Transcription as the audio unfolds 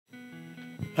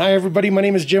Hi everybody, my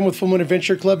name is Jim with Full Moon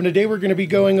Adventure Club, and today we're going to be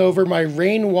going over my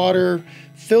rainwater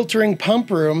filtering pump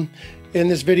room in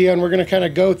this video, and we're going to kind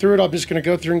of go through it. I'm just going to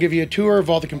go through and give you a tour of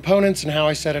all the components and how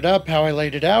I set it up, how I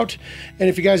laid it out. And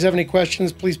if you guys have any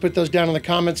questions, please put those down in the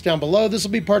comments down below. This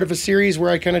will be part of a series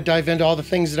where I kind of dive into all the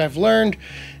things that I've learned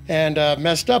and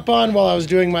messed up on while I was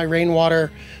doing my rainwater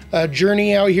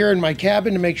journey out here in my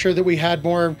cabin to make sure that we had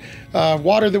more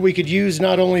water that we could use,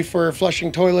 not only for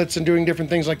flushing toilets and doing different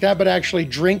things like that, but actually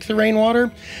drink the rainwater.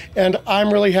 And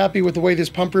I'm really happy with the way this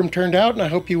pump room turned out, and I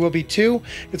hope you will be too.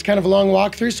 It's kind of a long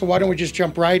walkthrough, so why don't we just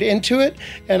jump right into it?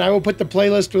 And I will put the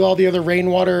playlist with all the other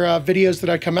rainwater videos that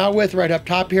I come out with right up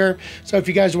top here. So if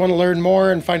you guys want to learn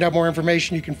more and find out more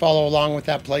information, you can follow along with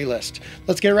that playlist.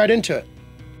 Let's get right into it.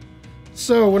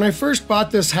 So when I first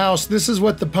bought this house, this is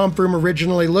what the pump room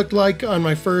originally looked like on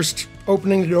my first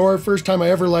opening the door, first time I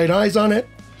ever laid eyes on it.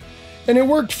 And it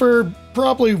worked for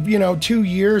probably, 2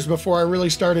 years before I really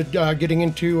started getting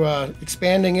into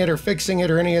expanding it or fixing it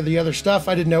or any of the other stuff.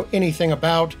 I didn't know anything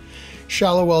about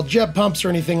shallow well jet pumps or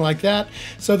anything like that.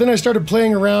 So then I started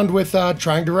playing around with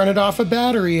trying to run it off a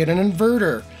battery and an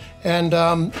inverter. And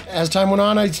as time went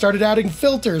on, I started adding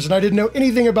filters, and I didn't know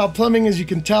anything about plumbing, as you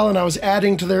can tell, and I was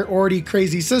adding to their already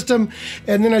crazy system.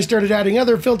 And then I started adding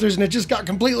other filters, and it just got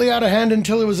completely out of hand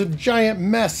until it was a giant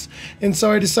mess. And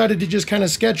so I decided to just kind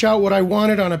of sketch out what I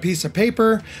wanted on a piece of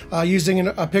paper, using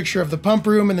a picture of the pump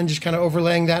room, and then just kind of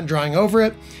overlaying that and drawing over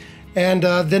it. And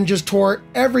then just tore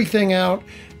everything out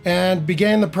and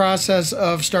began the process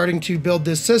of starting to build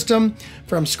this system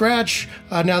from scratch.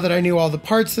 Now that I knew all the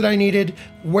parts that I needed,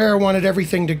 where I wanted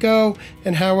everything to go,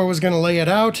 and how I was going to lay it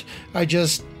out, I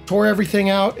just tore everything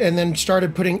out and then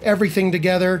started putting everything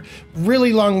together.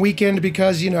 Really long weekend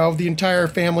because, the entire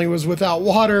family was without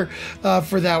water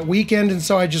for that weekend, and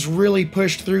so I just really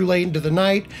pushed through late into the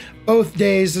night. Both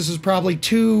days, this is probably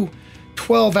 2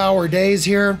 12-hour days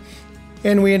here.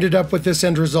 And we ended up with this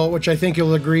end result, which I think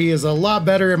you'll agree is a lot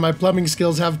better, and my plumbing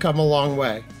skills have come a long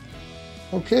way.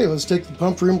 Okay, let's take the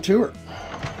pump room tour.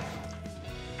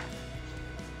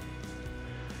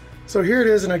 So here it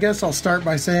is, and I guess I'll start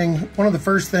by saying one of the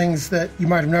first things that you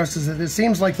might have noticed is that it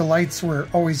seems like the lights were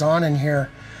always on in here.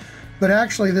 But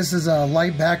actually, this is a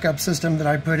light backup system that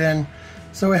I put in.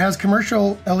 So it has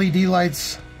commercial LED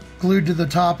lights glued to the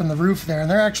top and the roof there, and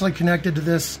they're actually connected to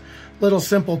this little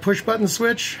simple push button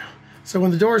switch. So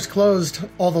when the door is closed,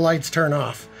 all the lights turn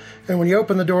off. And when you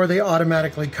open the door, they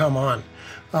automatically come on.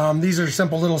 These are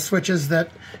simple little switches that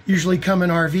usually come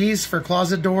in RVs for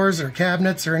closet doors or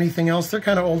cabinets or anything else. They're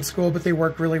kind of old school, but they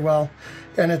work really well.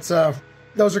 And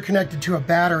those are connected to a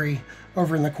battery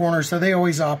over in the corner, so they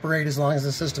always operate as long as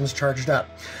the system's charged up.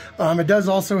 It does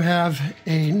also have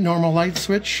a normal light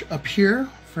switch up here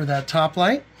for that top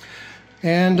light.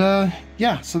 And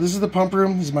yeah, so this is the pump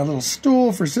room. This is my little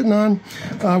stool for sitting on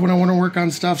when I want to work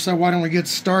on stuff. So why don't we get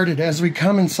started? As we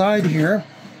come inside here,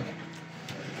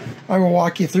 I will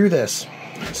walk you through this.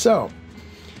 So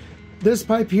this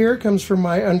pipe here comes from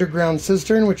my underground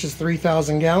cistern, which is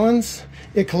 3,000 gallons.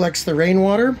 It collects the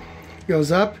rainwater,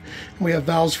 goes up, and we have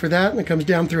valves for that, and it comes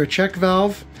down through a check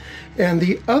valve. And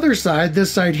the other side,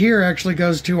 this side here, actually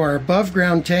goes to our above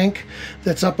ground tank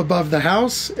that's up above the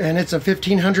house, and it's a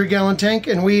 1,500 gallon tank,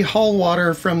 and we haul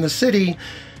water from the city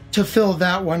to fill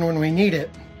that one when we need it.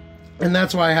 And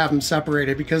that's why I have them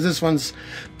separated, because this one's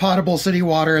potable city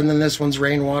water and then this one's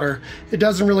rainwater. It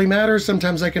doesn't really matter.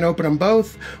 Sometimes I can open them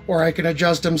both, or I can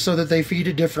adjust them so that they feed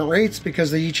at different rates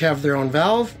because they each have their own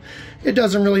valve. It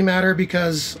doesn't really matter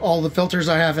because all the filters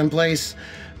I have in place,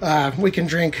 we can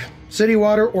drink city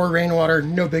water or rainwater,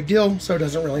 no big deal, so it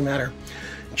doesn't really matter.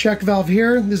 Check valve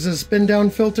here, this is a spin down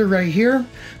filter right here,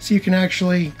 so you can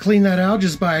actually clean that out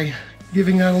just by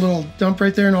giving that a little dump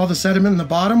right there, and all the sediment in the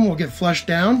bottom will get flushed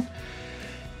down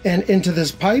and into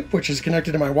this pipe, which is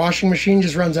connected to my washing machine,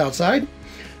 just runs outside.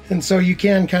 And so you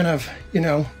can kind of,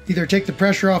 either take the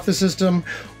pressure off the system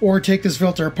or take this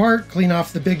filter apart, clean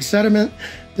off the big sediment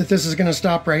that this is going to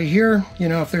stop right here.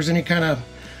 If there's any kind of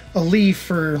a leaf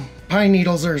or pine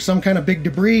needles or some kind of big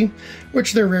debris,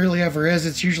 which there rarely ever is.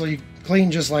 It's usually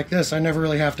clean just like this. I never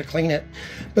really have to clean it.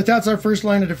 But that's our first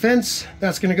line of defense.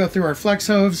 That's going to go through our flex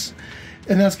hose,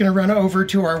 and that's going to run over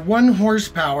to our 1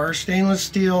 horsepower stainless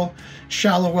steel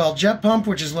shallow well jet pump,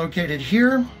 which is located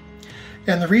here.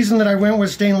 And the reason that I went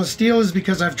with stainless steel is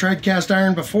because I've tried cast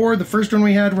iron before. The first one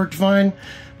we had worked fine,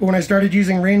 but when I started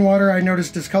using rainwater, I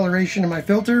noticed discoloration in my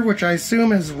filter, which I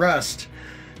assume is rust,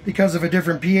 because of a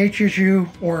different pH issue,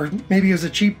 or maybe it was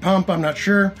a cheap pump, I'm not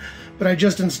sure. But I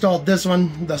just installed this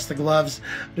one, thus the gloves.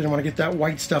 Didn't want to get that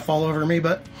white stuff all over me,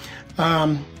 but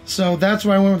So that's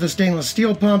why I went with a stainless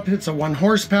steel pump. It's a 1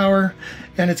 horsepower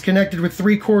and it's connected with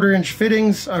 3/4 inch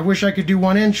fittings. I wish I could do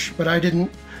 1 inch, but I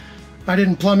didn't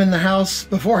plumb in the house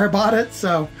before I bought it.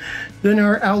 So then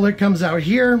our outlet comes out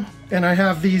here, and I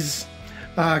have these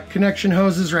connection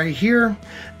hoses right here.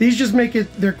 These just make it,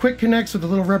 they're quick connects with a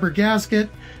little rubber gasket.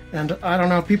 And I don't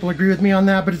know if people agree with me on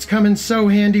that, but it's come in so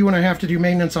handy when I have to do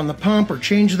maintenance on the pump or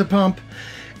change the pump.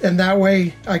 And that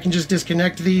way I can just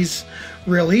disconnect these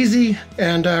real easy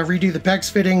and redo the PEX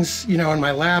fittings, you know, in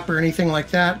my lap or anything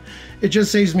like that. It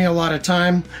just saves me a lot of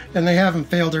time, and they haven't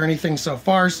failed or anything so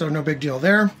far, so no big deal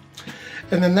there.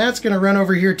 And then that's going to run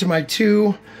over here to my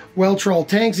 2 Well-Trol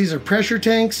tanks. These are pressure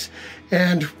tanks,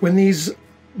 and when these,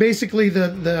 basically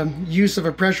the use of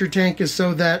a pressure tank is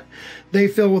so that they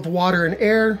fill with water and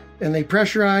air and they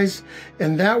pressurize,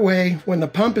 and that way when the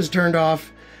pump is turned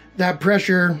off, that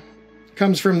pressure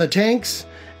comes from the tanks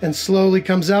and slowly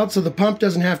comes out, so the pump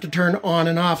doesn't have to turn on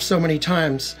and off so many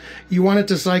times. You want it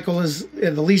to cycle as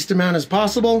the least amount as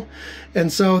possible,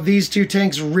 and so these 2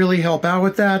 tanks really help out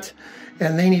with that,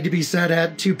 and they need to be set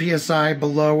at 2 psi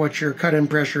below what your cut-in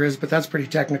pressure is, but that's pretty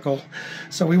technical,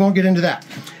 so we won't get into that.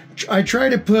 I try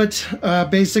to put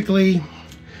basically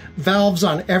valves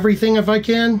on everything if I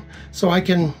can, so I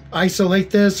can isolate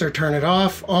this or turn it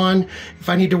off, on. If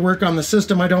I need to work on the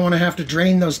system, I don't want to have to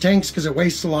drain those tanks because it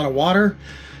wastes a lot of water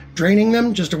draining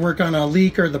them just to work on a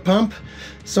leak or the pump.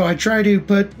 So I try to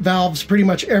put valves pretty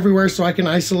much everywhere so I can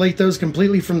isolate those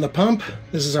completely from the pump.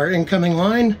 This is our incoming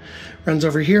line, runs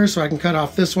over here, so I can cut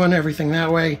off this one, everything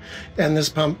that way, and this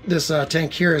pump, this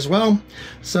tank here as well,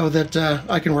 so that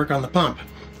I can work on the pump.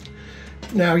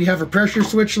 Now you have a pressure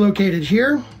switch located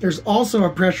here. There's also a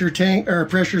pressure tank or a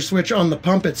pressure switch on the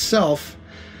pump itself,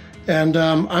 and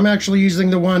I'm actually using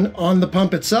the one on the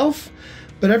pump itself,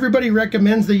 but everybody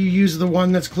recommends that you use the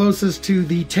one that's closest to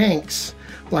the tanks,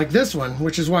 like this one,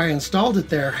 which is why I installed it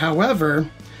there. However,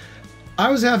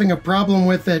 I was having a problem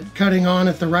with it cutting on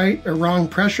at the right or wrong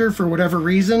pressure for whatever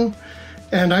reason,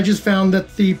 and I just found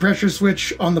that the pressure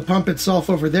switch on the pump itself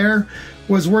over there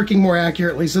was working more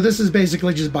accurately. So this is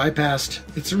basically just bypassed.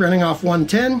 It's running off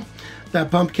 110.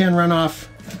 That pump can run off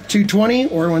 220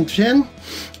 or 110,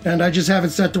 and I just have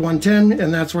it set to 110,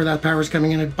 and that's where that power is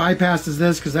coming in. It bypasses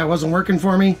this because that wasn't working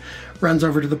for me, runs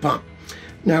over to the pump.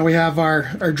 Now we have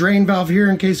our drain valve here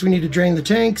in case we need to drain the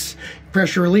tanks,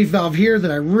 pressure relief valve here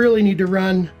that I really need to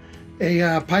run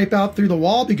a pipe out through the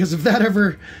wall, because if that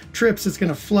ever trips, it's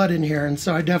going to flood in here, and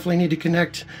so I definitely need to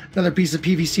connect another piece of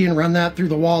PVC and run that through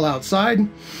the wall outside.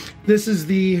 This is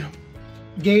the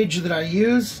gauge that I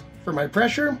use for my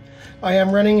pressure. I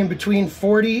am running in between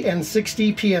 40 and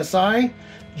 60 psi.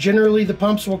 Generally the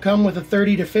pumps will come with a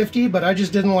 30 to 50, but I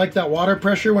just didn't like that water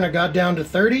pressure when it got down to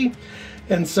 30,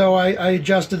 and so I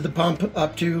adjusted the pump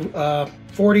up to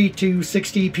 40 to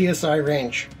 60 psi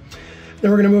range. Then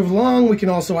we're going to move along. We can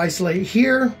also isolate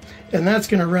here, and that's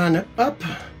going to run up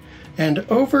and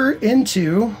over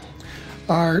into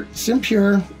our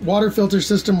Simpure water filter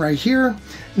system right here.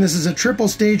 And this is a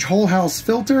 3-stage whole house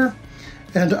filter,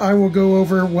 and I will go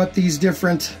over what these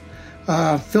different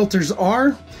filters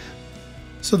are.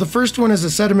 So the first one is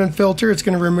a sediment filter. It's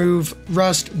going to remove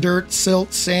rust, dirt,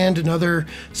 silt, sand, and other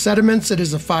sediments. It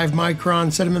is a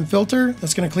 5-micron sediment filter.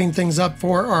 That's going to clean things up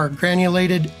for our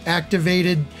granulated,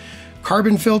 activated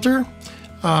carbon filter,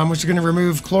 which is going to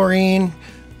remove chlorine,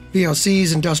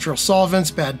 VOCs, industrial solvents,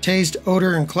 bad taste,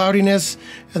 odor, and cloudiness.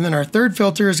 And then our third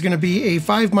filter is going to be a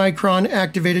 5-micron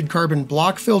activated carbon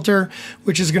block filter,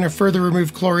 which is going to further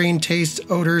remove chlorine, taste,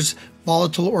 odors,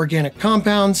 volatile organic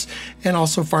compounds, and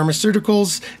also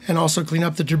pharmaceuticals, and also clean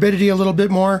up the turbidity a little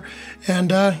bit more. And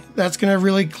that's going to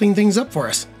really clean things up for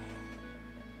us.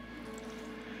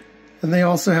 And they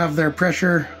also have their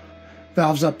pressure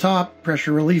valves up top,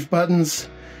 pressure relief buttons.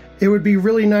 It would be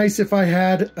really nice if I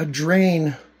had a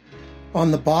drain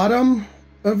on the bottom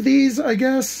of these, I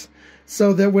guess,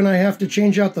 so that when I have to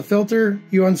change out the filter,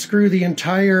 you unscrew the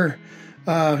entire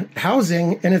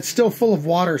housing and it's still full of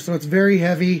water, so it's very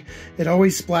heavy. It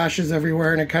always splashes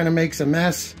everywhere and it kind of makes a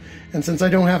mess. And since I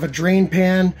don't have a drain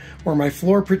pan or my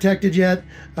floor protected yet,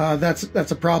 that's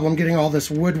a problem, getting all this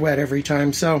wood wet every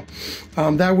time. So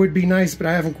that would be nice, but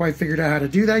I haven't quite figured out how to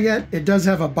do that yet. It does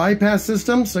have a bypass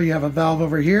system, so you have a valve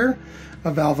over here,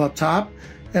 a valve up top,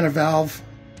 and a valve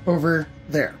over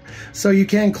there. So you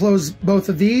can close both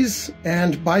of these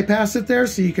and bypass it there,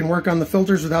 so you can work on the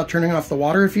filters without turning off the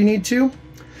water if you need to.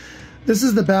 This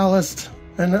is the ballast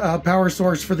and power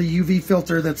source for the UV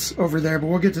filter that's over there, but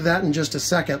we'll get to that in just a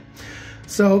second.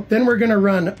 So then we're going to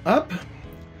run up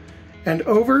and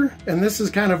over, and this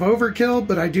is kind of overkill,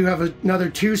 but I do have another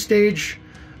 2-stage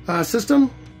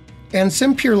system. And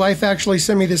SimPure Life actually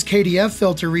sent me this KDF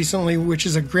filter recently, which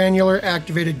is a granular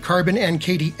activated carbon and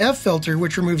KDF filter,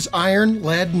 which removes iron,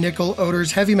 lead, nickel,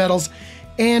 odors, heavy metals,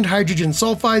 and hydrogen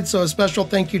sulfide. So a special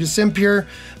thank you to SimPure,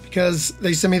 because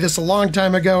they sent me this a long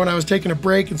time ago and I was taking a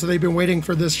break, and so they've been waiting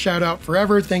for this shout out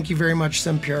forever. Thank you very much,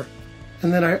 SimPure.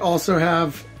 And then I also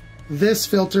have this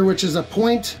filter, which is a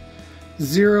 0.1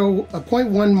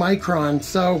 micron.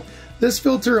 So this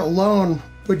filter alone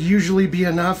would usually be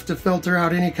enough to filter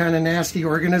out any kind of nasty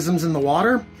organisms in the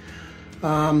water.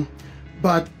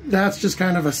 But that's just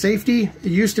kind of a safety.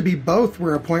 It used to be both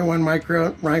were a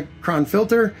 0.1 micron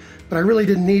filter, but I really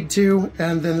didn't need to.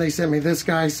 And then they sent me this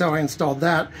guy, so I installed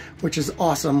that, which is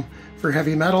awesome for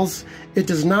heavy metals. It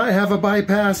does not have a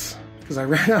bypass because I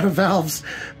ran out of valves,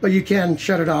 but you can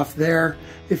shut it off there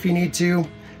if you need to,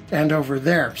 and over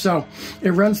there. So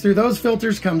it runs through those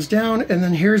filters, comes down, and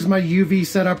then here's my UV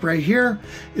setup right here.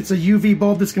 It's a UV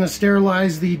bulb that's going to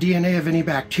sterilize the DNA of any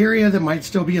bacteria that might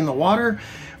still be in the water,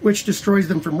 which destroys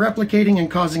them from replicating and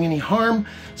causing any harm.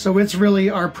 So it's really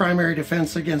our primary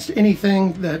defense against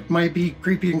anything that might be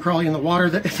creepy and crawly in the water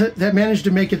that managed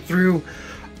to make it through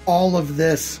all of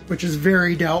this, which is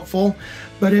very doubtful.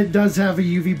 But it does have a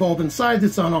UV bulb inside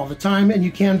that's on all the time, and you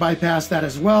can bypass that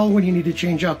as well when you need to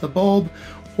change out the bulb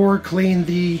or clean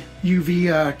the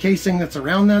UV casing that's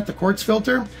around that, the quartz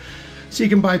filter. So you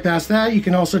can bypass that. You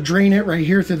can also drain it right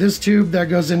here through this tube that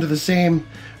goes into the same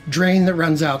drain that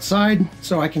runs outside.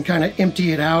 So I can kind of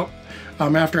empty it out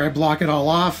after I block it all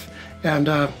off and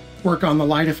work on the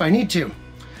light if I need to.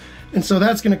 And so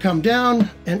that's going to come down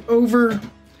and over,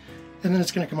 and then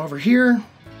it's going to come over here.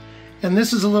 And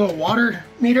this is a little water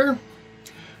meter,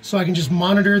 so I can just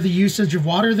monitor the usage of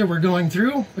water that we're going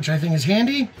through, which I think is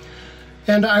handy.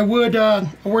 And I would, a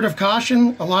word of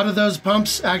caution, a lot of those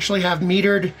pumps actually have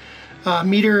metered,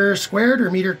 meter squared or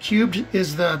meter cubed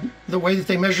is the way that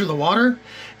they measure the water.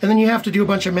 And then you have to do a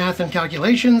bunch of math and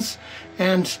calculations.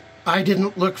 And I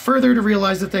didn't look further to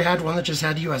realize that they had one that just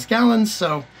had US gallons.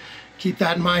 So keep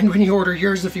that in mind when you order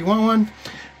yours if you want one.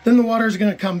 Then the water is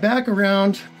going to come back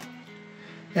around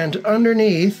and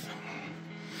underneath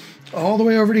all the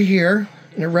way over to here.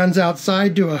 And it runs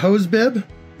outside to a hose bib.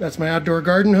 That's my outdoor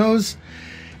garden hose.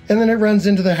 And then it runs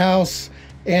into the house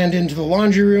and into the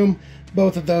laundry room.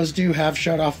 Both of those do have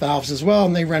shut-off valves as well,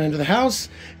 and they run into the house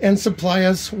and supply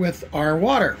us with our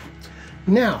water.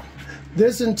 Now,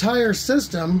 this entire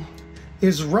system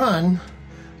is run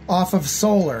off of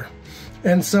solar.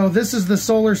 And so this is the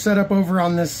solar setup over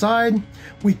on this side.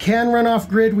 We can run off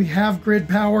grid, we have grid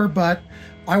power, but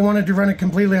I wanted to run it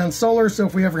completely on solar, so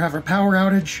if we ever have a power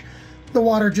outage, the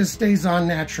water just stays on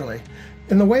naturally.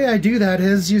 And the way I do that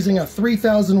is using a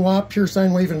 3000 watt pure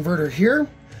sine wave inverter here,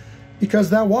 because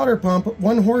that water pump,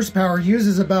 1 horsepower,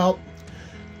 uses about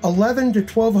 11 to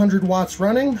 1200 watts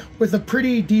running with a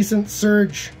pretty decent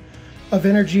surge of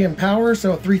energy and power.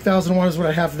 So 3000 watt is what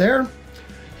I have there.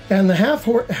 And the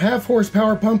half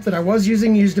horsepower pump that I was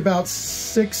using used about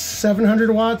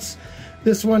 700 watts.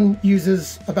 This one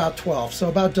uses about 12, so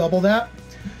about double that.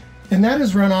 And that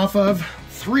is run off of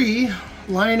 3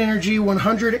 Lion Energy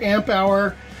 100 amp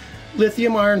hour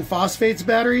lithium iron phosphates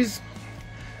batteries,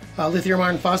 lithium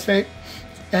iron phosphate.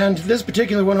 And this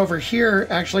particular one over here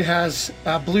actually has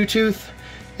Bluetooth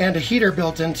and a heater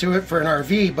built into it for an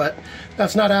RV, but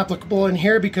that's not applicable in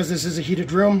here because this is a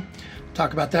heated room.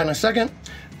 Talk about that in a second.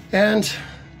 And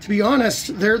to be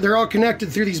honest, they're all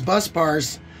connected through these bus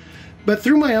bars. But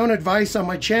through my own advice on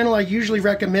my channel, I usually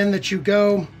recommend that you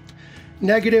go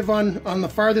negative on the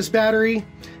farthest battery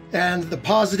and the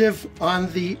positive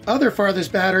on the other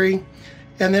farthest battery,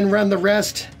 and then run the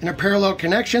rest in a parallel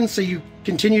connection so you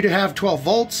continue to have 12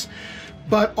 volts.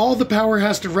 But all the power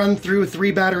has to run through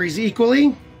 3 batteries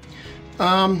equally.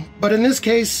 But in this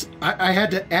case, I had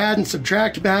to add and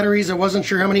subtract batteries. I wasn't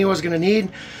sure how many I was going to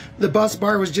need. The bus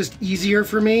bar was just easier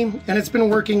for me, and it's been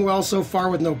working well so far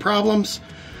with no problems.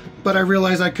 But I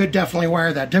realized I could definitely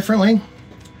wire that differently.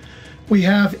 We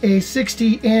have a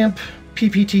 60 amp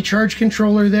PPT charge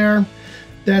controller there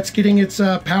that's getting its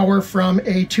power from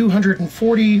a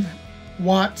 240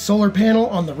 watt solar panel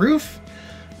on the roof.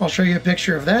 I'll show you a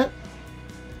picture of that.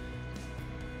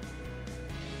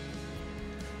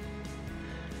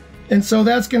 And so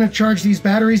that's going to charge these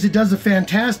batteries. It does a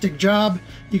fantastic job.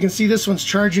 You can see this one's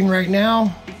charging right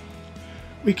now.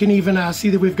 We can even see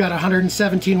that we've got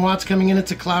 117 watts coming in.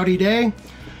 It's a cloudy day.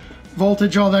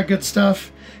 Voltage, all that good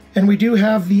stuff. And we do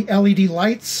have the LED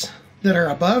lights that are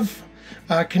above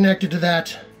connected to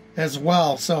that as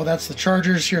well. So that's the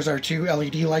chargers. Here's our 2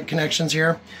 LED light connections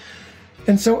here.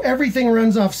 And so everything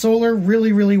runs off solar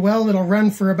really, really well. It'll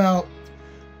run for about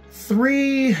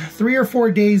three or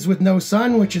 4 days with no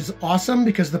sun, which is awesome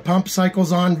because the pump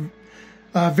cycles on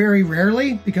very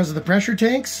rarely because of the pressure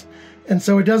tanks. And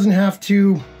so it doesn't have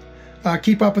to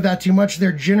keep up with that too much.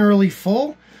 They're generally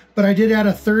full, but I did add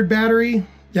a third battery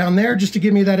down there just to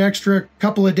give me that extra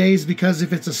couple of days, because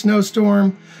if it's a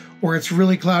snowstorm or it's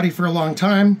really cloudy for a long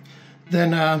time,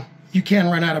 then you can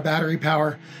run out of battery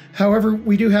power. However,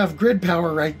 we do have grid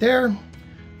power right there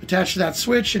attached to that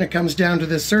switch, and it comes down to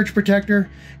this surge protector,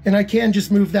 and I can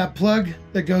just move that plug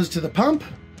that goes to the pump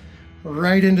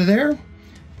right into there,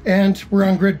 and we're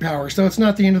on grid power. So it's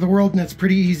not the end of the world, and it's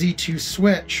pretty easy to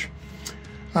switch.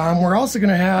 We're also going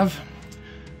to have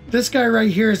this guy right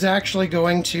here is actually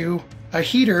going to a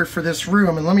heater for this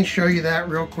room, and let me show you that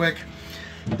real quick.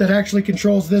 That actually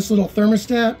controls this little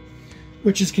thermostat,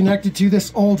 which is connected to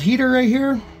this old heater right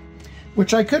here,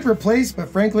 which I could replace, but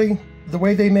frankly, the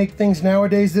way they make things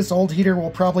nowadays, this old heater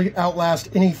will probably outlast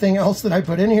anything else that I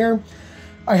put in here.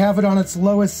 I have it on its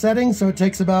lowest setting, so it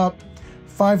takes about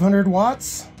 500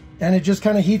 watts, and it just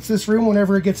kind of heats this room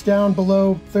whenever it gets down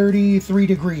below 33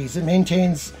 degrees. It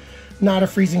maintains not a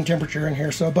freezing temperature in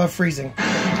here, so above freezing.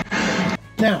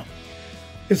 Now,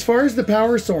 as far as the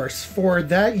power source for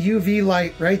that UV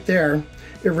light right there,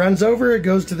 it runs over, it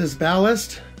goes to this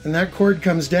ballast, and that cord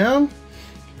comes down,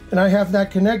 and I have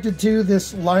that connected to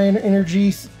this Lion Energy.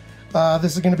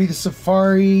 This is going to be the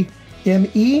Safari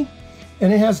ME,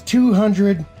 and it has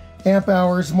 200 amp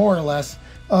hours, more or less,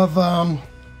 of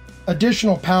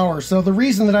additional power. So the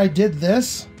reason that I did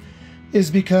this is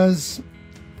because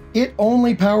it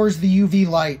only powers the UV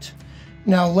light.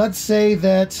 Now, let's say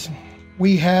that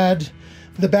we had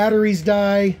the batteries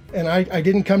die and I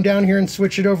didn't come down here and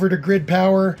switch it over to grid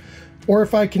power, or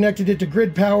if I connected it to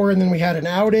grid power and then we had an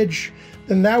outage,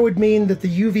 then that would mean that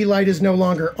the UV light is no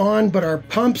longer on, but our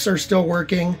pumps are still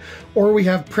working, or we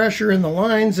have pressure in the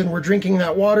lines and we're drinking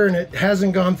that water and it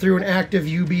hasn't gone through an active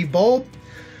UV bulb.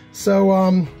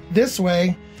 So this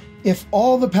way, if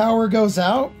all the power goes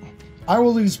out, I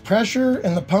will lose pressure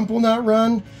and the pump will not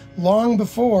run long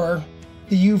before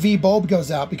the UV bulb goes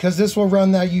out, because this will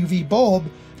run that UV bulb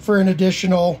for an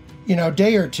additional,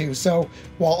 day or two. So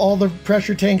while all the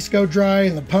pressure tanks go dry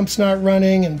and the pump's not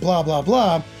running and blah, blah,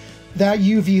 blah, that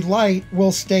UV light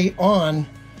will stay on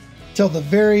till the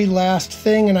very last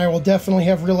thing, and I will definitely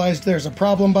have realized there's a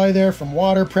problem by there from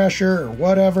water pressure or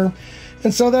whatever.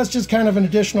 And so that's just kind of an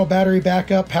additional battery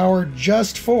backup power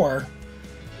just for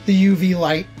the UV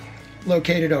light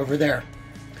located over there.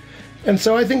 And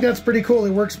so I think that's pretty cool.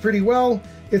 It works pretty well.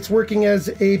 It's working as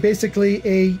basically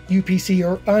a UPC,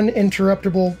 or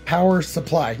uninterruptible power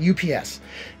supply, UPS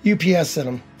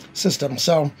system.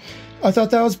 So I thought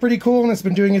that was pretty cool, and it's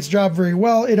been doing its job very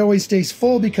well. It always stays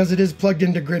full because it is plugged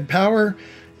into grid power,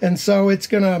 and so it's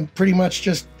gonna pretty much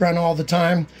just run all the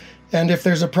time. And if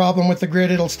there's a problem with the grid,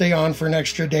 it'll stay on for an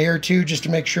extra day or two just to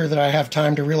make sure that I have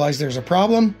time to realize there's a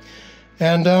problem.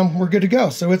 And we're good to go.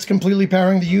 So it's completely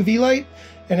powering the UV light,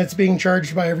 and it's being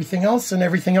charged by everything else, and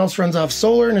everything else runs off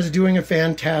solar and is doing a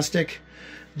fantastic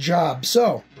job.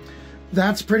 So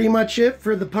that's pretty much it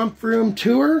for the pump room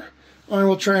tour. I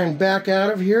will try and back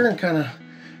out of here and kind of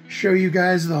show you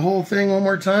guys the whole thing one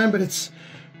more time, but it's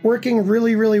working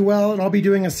really, really well, and I'll be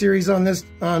doing a series on this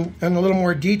in a little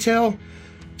more detail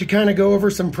to kind of go over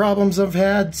some problems I've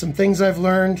had, some things I've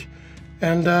learned,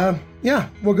 and yeah,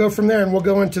 we'll go from there, and we'll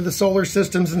go into the solar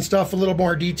systems and stuff a little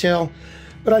more detail.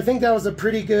 But I think that was a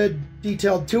pretty good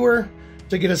detailed tour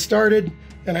to get us started,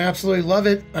 and I absolutely love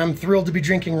it. I'm thrilled to be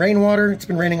drinking rainwater. It's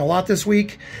been raining a lot this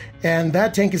week, and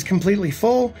that tank is completely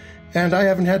full, and I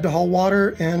haven't had to haul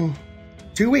water in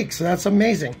 2 weeks, so that's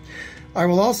amazing. I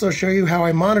will also show you how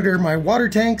I monitor my water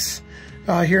tanks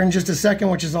here in just a second,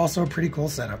 which is also a pretty cool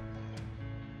setup.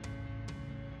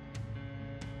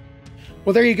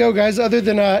 Well, there you go, guys. Other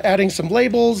than adding some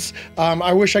labels,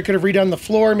 I wish I could have redone the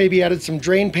floor, maybe added some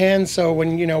drain pans so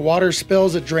when, water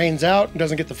spills, it drains out and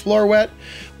doesn't get the floor wet,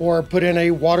 or put in a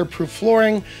waterproof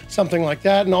flooring, something like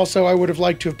that. And also, I would have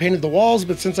liked to have painted the walls,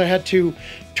 but since I had to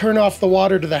turn off the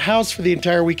water to the house for the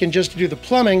entire weekend just to do the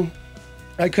plumbing,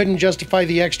 I couldn't justify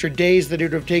the extra days that it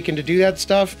would have taken to do that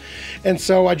stuff. And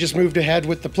so I just moved ahead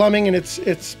with the plumbing, and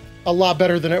it's a lot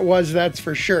better than it was, that's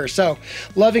for sure. So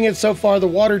loving it so far. The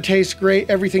water tastes great.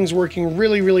 Everything's working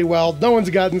really, really well. No one's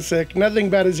gotten sick.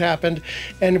 Nothing bad has happened.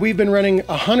 And we've been running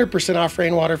 100% off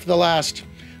rainwater for the last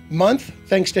month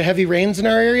thanks to heavy rains in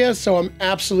our area, so I'm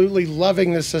absolutely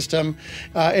loving this system.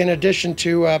 In addition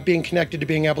to being connected to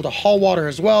being able to haul water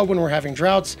as well when we're having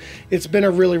droughts, it's been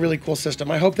a really, really cool system.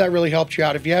 I hope that really helped you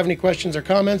out. If you have any questions or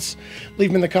comments, leave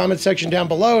them in the comment section down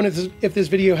below, and if this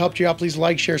video helped you out, please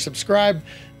like, share, subscribe.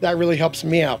 That really helps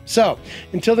me out. So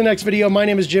until the next video, my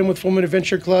name is Jim with Full Moon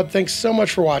Adventure Club. Thanks so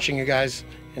much for watching, you guys,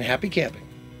 and happy camping.